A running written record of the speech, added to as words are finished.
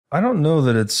I don't know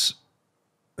that it's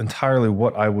entirely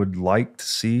what I would like to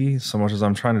see so much as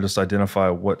I'm trying to just identify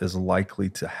what is likely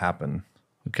to happen.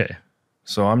 Okay.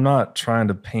 So I'm not trying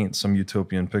to paint some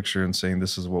utopian picture and saying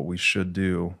this is what we should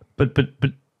do. But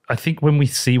I think when we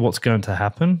see what's going to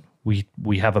happen, we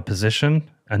have a position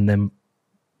and then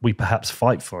we perhaps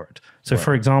fight for it. So Right.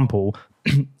 for example,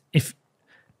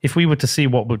 if we were to see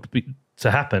what would be to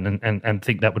happen and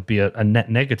think that would be a net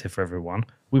negative for everyone,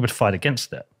 we would fight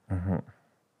against it. Mm-hmm.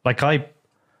 Like I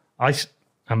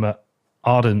am an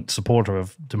ardent supporter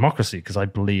of democracy because I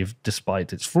believe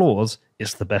despite its flaws,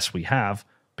 it's the best we have,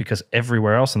 because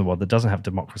everywhere else in the world that doesn't have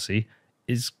democracy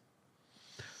is,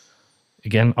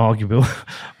 again, arguable,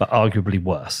 but arguably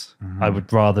worse. Mm-hmm. I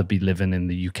would rather be living in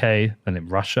the UK than in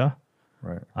Russia.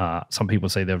 Right. Some people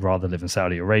say they'd rather live in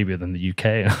Saudi Arabia than the UK.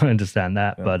 I understand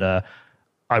that, Yeah. but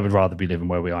I would rather be living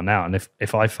where we are now. And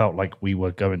if I felt like we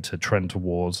were going to trend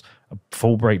towards a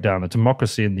full breakdown of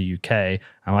democracy in the UK,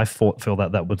 and I feel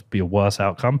that would be a worse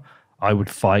outcome, I would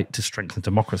fight to strengthen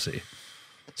democracy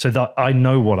so that I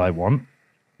know what I want,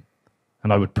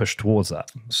 and I would push towards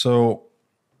that. So,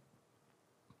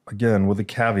 again, with the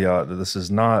caveat that this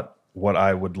is not what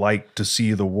I would like to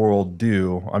see the world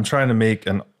do, I'm trying to make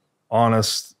an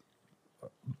honest,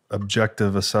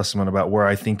 objective assessment about where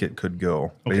I think it could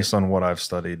go based on what I've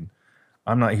studied.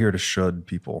 I'm not here to should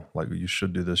people, like you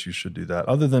should do this, you should do that.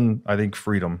 Other than, I think,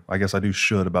 freedom. I guess I do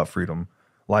should about freedom.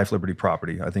 Life, liberty,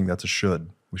 property. I think that's a should.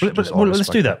 We should just all let's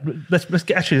do respect that. Let's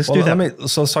do that.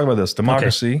 So let's talk about this.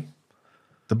 Democracy.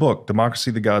 The book,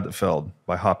 Democracy, the God That Failed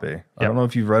by Hoppe. I don't know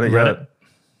if you've read it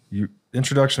yet.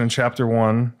 Introduction in chapter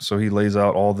 1. So he lays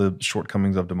out all the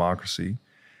shortcomings of democracy.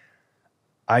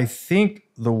 I think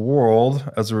the world,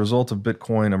 as a result of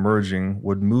Bitcoin emerging,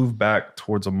 would move back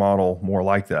towards a model more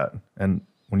like that. And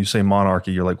when you say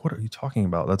monarchy, you're like, what are you talking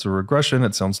about? That's a regression.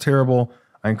 It sounds terrible.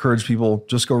 I encourage people,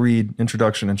 just go read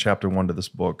Introduction in chapter 1 to this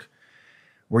book,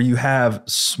 where you have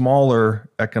smaller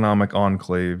economic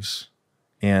enclaves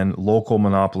and local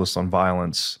monopolists on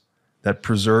violence that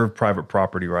preserve private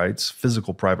property rights,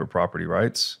 physical private property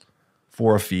rights,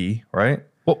 for a fee, right?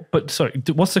 Well, but sorry,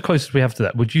 what's the closest we have to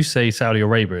that? Would you say Saudi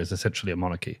Arabia is essentially a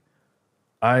monarchy?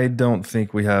 I don't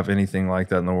think we have anything like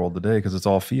that in the world today because it's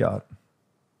all fiat.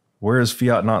 Where is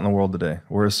fiat not in the world today?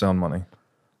 Where is sound money?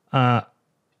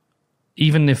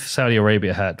 Even if Saudi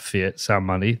Arabia had fiat, sound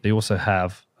money, they also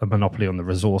have a monopoly on the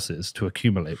resources to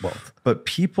accumulate wealth. But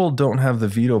people don't have the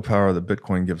veto power that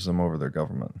Bitcoin gives them over their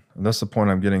government. And that's the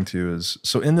point I'm getting to is,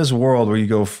 so in this world where you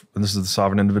go, and this is the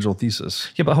sovereign individual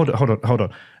thesis. Yeah, but hold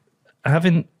on.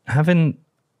 Having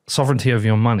sovereignty over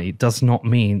your money does not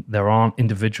mean there aren't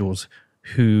individuals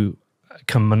who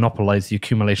can monopolize the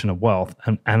accumulation of wealth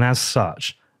and as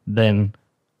such, then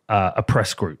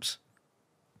oppress groups.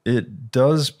 It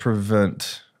does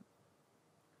prevent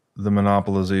the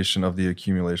monopolization of the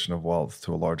accumulation of wealth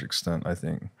to a large extent, I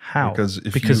think. How?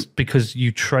 Because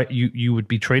you would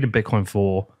be trading Bitcoin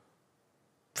for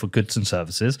goods and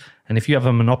services, and if you have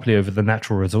a monopoly over the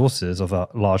natural resources of a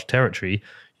large territory,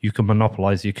 you can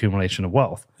monopolize the accumulation of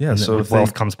wealth. Yeah, and so with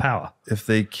wealth comes power. If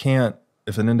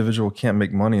an individual can't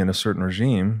make money in a certain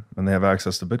regime and they have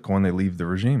access to Bitcoin, they leave the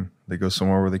regime. They go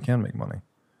somewhere where they can make money.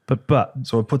 But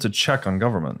so it puts a check on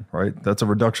government, right? That's a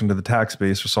reduction to the tax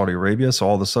base for Saudi Arabia. So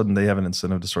all of a sudden they have an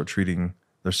incentive to start treating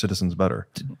their citizens better.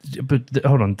 But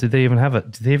hold on, do they even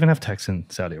have tax in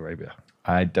Saudi Arabia?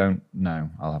 I don't know.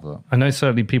 I'll have a look. I know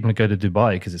certainly people go to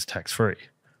Dubai because it's tax free.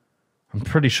 I'm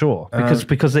pretty sure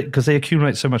because they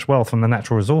accumulate so much wealth from the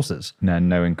natural resources.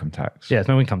 No income tax. Yeah,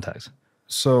 no income tax.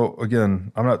 So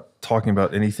again, I'm not talking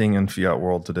about anything in fiat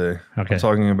world today. Okay. I'm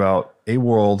talking about a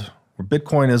world where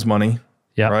Bitcoin is money.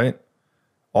 Yeah. Right.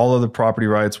 All other property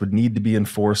rights would need to be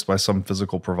enforced by some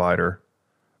physical provider.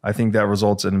 I think that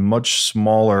results in much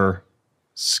smaller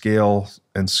scale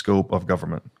and scope of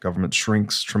government. Government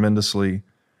shrinks tremendously.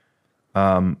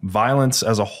 Violence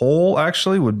as a whole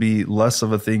actually would be less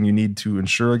of a thing you need to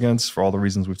insure against for all the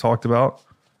reasons we've talked about.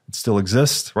 It still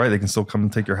exists, right? They can still come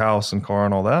and take your house and car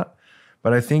and all that.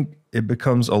 But I think it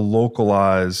becomes a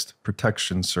localized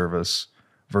protection service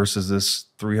versus this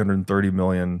 330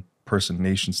 million person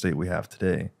nation state we have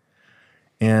today.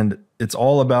 And it's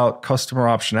all about customer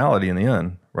optionality in the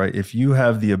end, right? If you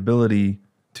have the ability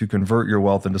to convert your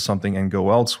wealth into something and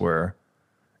go elsewhere,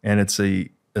 and it's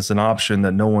an option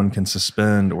that no one can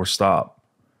suspend or stop,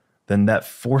 then that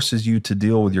forces you to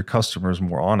deal with your customers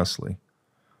more honestly.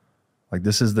 Like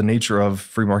this is the nature of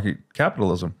free market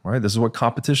capitalism, right? This is what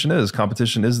competition is.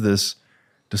 Competition is this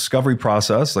discovery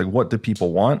process. Like, what do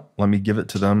people want? Let me give it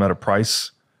to them at a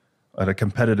price, at a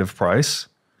competitive price.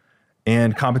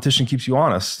 And competition keeps you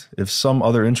honest. If some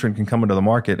other entrant can come into the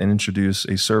market and introduce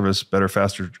a service better,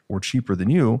 faster, or cheaper than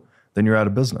you, then you're out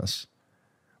of business.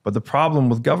 But the problem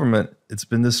with government, it's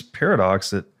been this paradox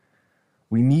that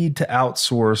we need to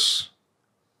outsource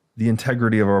the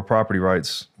integrity of our property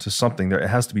rights to something that it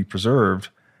has to be preserved.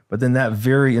 But then that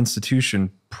very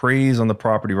institution preys on the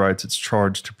property rights it's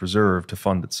charged to preserve to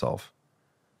fund itself.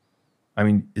 I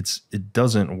mean, it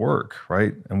doesn't work,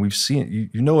 right? And we've seen it.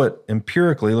 You know it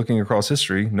empirically, looking across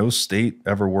history. No state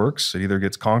ever works. It either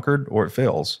gets conquered or it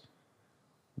fails.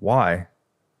 Why?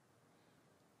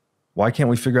 Why can't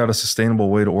we figure out a sustainable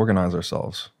way to organize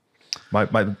ourselves?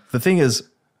 The thing is,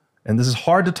 and this is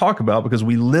hard to talk about because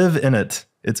we live in it.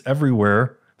 It's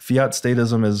everywhere. Fiat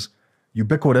statism is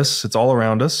ubiquitous. It's all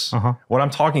around us. What I'm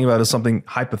talking about is something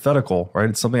hypothetical, right?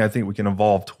 It's something I think we can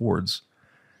evolve towards.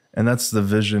 And that's the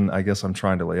vision I guess I'm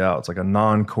trying to lay out. It's like a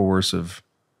non-coercive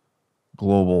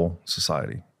global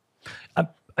society.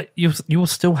 You will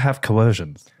still have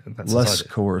coercion in that Less society.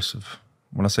 coercive.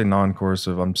 When I say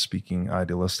non-coercive, I'm speaking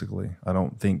idealistically. I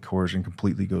don't think coercion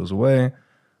completely goes away,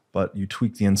 but you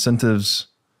tweak the incentives,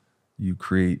 you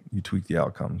tweak the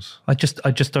outcomes. I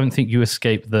just don't think you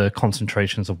escape the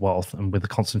concentrations of wealth, and with the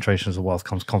concentrations of wealth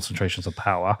comes concentrations of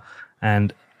power,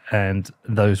 and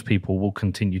those people will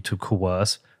continue to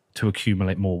coerce to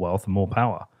accumulate more wealth and more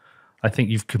power. I think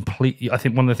I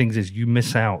think one of the things is you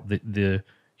miss out the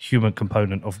human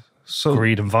component of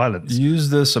greed and violence.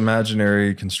 Use this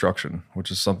imaginary construction, which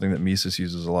is something that Mises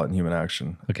uses a lot in Human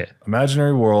Action. Okay.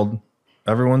 Imaginary world,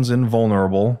 everyone's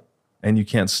invulnerable, and you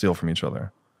can't steal from each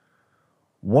other.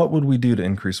 What would we do to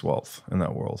increase wealth in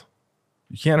that world?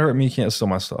 You can't hurt me, you can't steal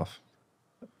my stuff.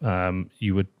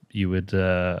 You would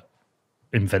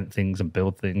invent things and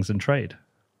build things and trade.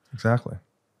 Exactly.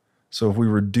 So if we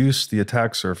reduce the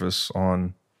attack surface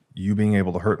on you being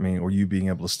able to hurt me or you being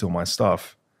able to steal my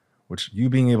stuff, which you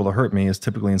being able to hurt me is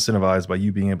typically incentivized by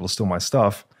you being able to steal my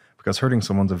stuff, because hurting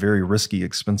someone's a very risky,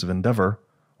 expensive endeavor,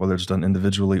 whether it's done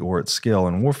individually or at scale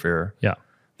in warfare. Yeah.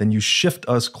 Then you shift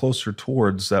us closer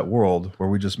towards that world where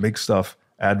we just make stuff,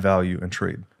 add value, and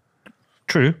trade.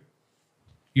 True.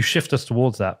 You shift us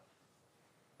towards that.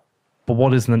 But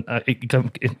what is the...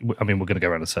 I mean, we're going to go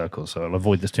around in circles, so I'll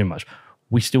avoid this too much.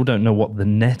 We still don't know what the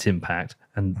net impact,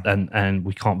 and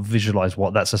we can't visualize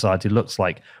what that society looks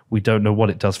like. We don't know what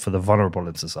it does for the vulnerable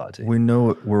in society. We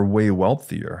know we're way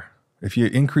wealthier. If you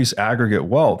increase aggregate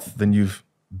wealth, then you've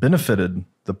benefited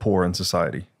the poor in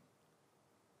society.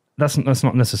 That's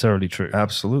not necessarily true.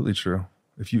 Absolutely true.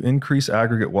 If you increase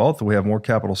aggregate wealth, we have more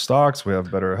capital stocks, we have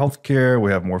better healthcare,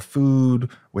 we have more food,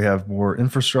 we have more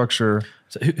infrastructure.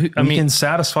 So we can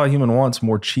satisfy human wants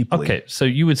more cheaply. Okay, so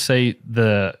you would say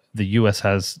the US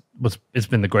it's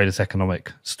been the greatest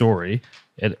economic story.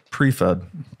 Pre-Fed.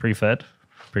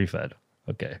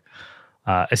 Okay.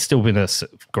 It's still been a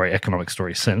great economic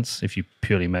story since, if you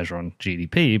purely measure on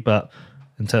GDP, but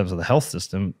in terms of the health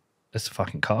system, it's a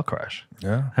fucking car crash.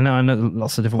 Yeah. And I know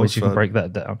lots of different ways you can break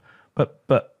that down.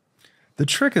 But the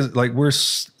trick is like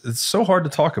it's so hard to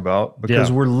talk about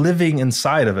because we're living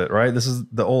inside of it, right? This is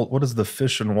the old, what is the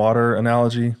fish and water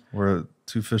analogy where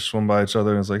two fish swim by each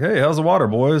other and it's like, hey, how's the water,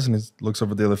 boys? And he looks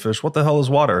over at the other fish. What the hell is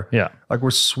water? Yeah. Like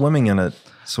we're swimming in it.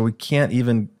 So we can't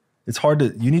even, it's hard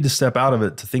to, you need to step out of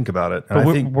it to think about it. And but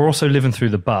I think we're also living through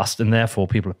the bust, and therefore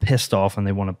people are pissed off and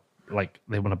they want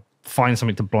to find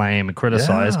something to blame and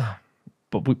criticize. Yeah.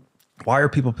 But why are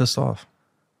people pissed off?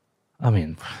 I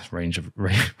mean, range of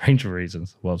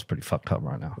reasons. The world's pretty fucked up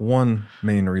right now. One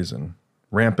main reason: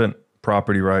 rampant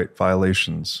property right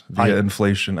violations via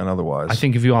inflation and otherwise. I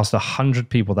think if you asked 100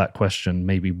 people that question,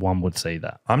 maybe one would say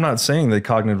that. I'm not saying they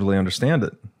cognitively understand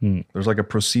it. There's like a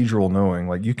procedural knowing.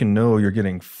 Like you can know you're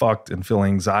getting fucked and feel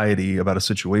anxiety about a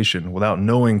situation without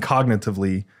knowing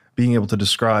cognitively, being able to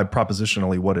describe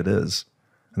propositionally what it is.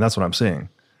 And that's what I'm saying.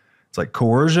 It's like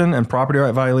coercion and property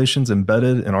right violations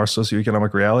embedded in our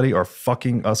socioeconomic reality are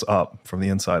fucking us up from the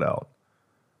inside out.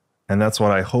 And that's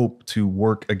what I hope to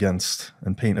work against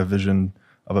and paint a vision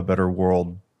of a better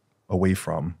world away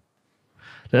from.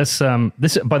 That's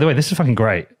this. By the way, this is fucking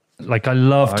great. Like I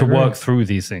love to work through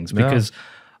these things because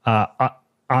I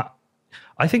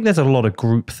think there's a lot of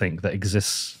groupthink that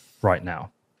exists right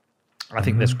now. I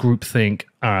think there's groupthink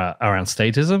around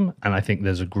statism, and I think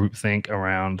there's a groupthink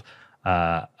around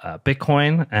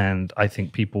Bitcoin, and I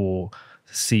think people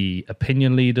see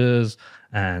opinion leaders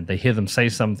and they hear them say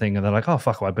something and they're like, oh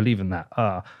fuck, I believe in that.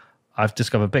 I've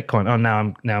discovered Bitcoin. Oh, now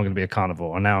I'm going to be a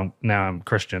carnivore, or now I'm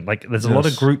Christian. Like there's a lot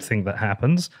of groupthink that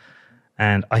happens,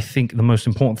 and I think the most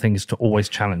important thing is to always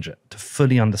challenge it, to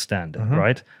fully understand it,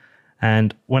 right?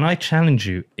 And when I challenge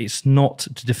you, it's not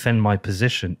to defend my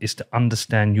position, it's to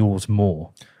understand yours more.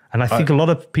 And I think a lot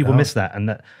of people miss that. And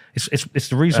that it's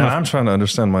the reason I'm trying to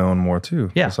understand my own more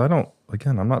too. Yeah. Because I don't,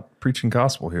 again, I'm not preaching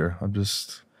gospel here. I'm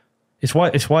just. It's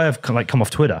why I've come off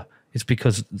Twitter. It's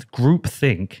because the group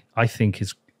think, I think,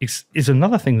 is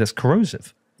another thing that's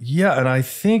corrosive. Yeah. And I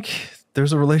think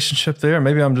there's a relationship there.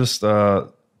 Maybe I'm just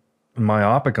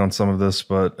myopic on some of this.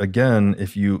 But again,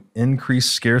 if you increase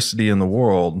scarcity in the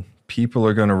world, people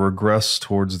are going to regress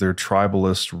towards their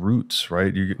tribalist roots,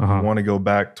 right? You want to go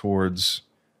back towards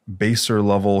baser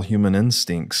level human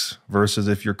instincts versus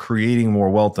if you're creating more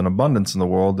wealth and abundance in the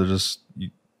world,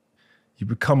 you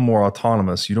become more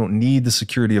autonomous. You don't need the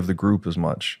security of the group as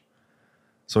much.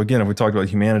 So again, if we talked about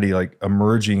humanity like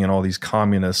emerging in all these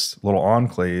communist little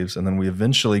enclaves, and then we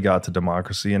eventually got to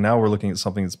democracy, and now we're looking at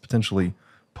something that's potentially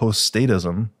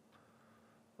post-statism,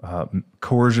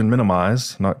 coercion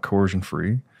minimized, not coercion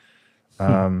free.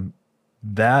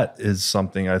 That is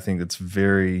something I think that's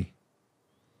very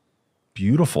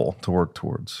beautiful to work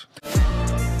towards.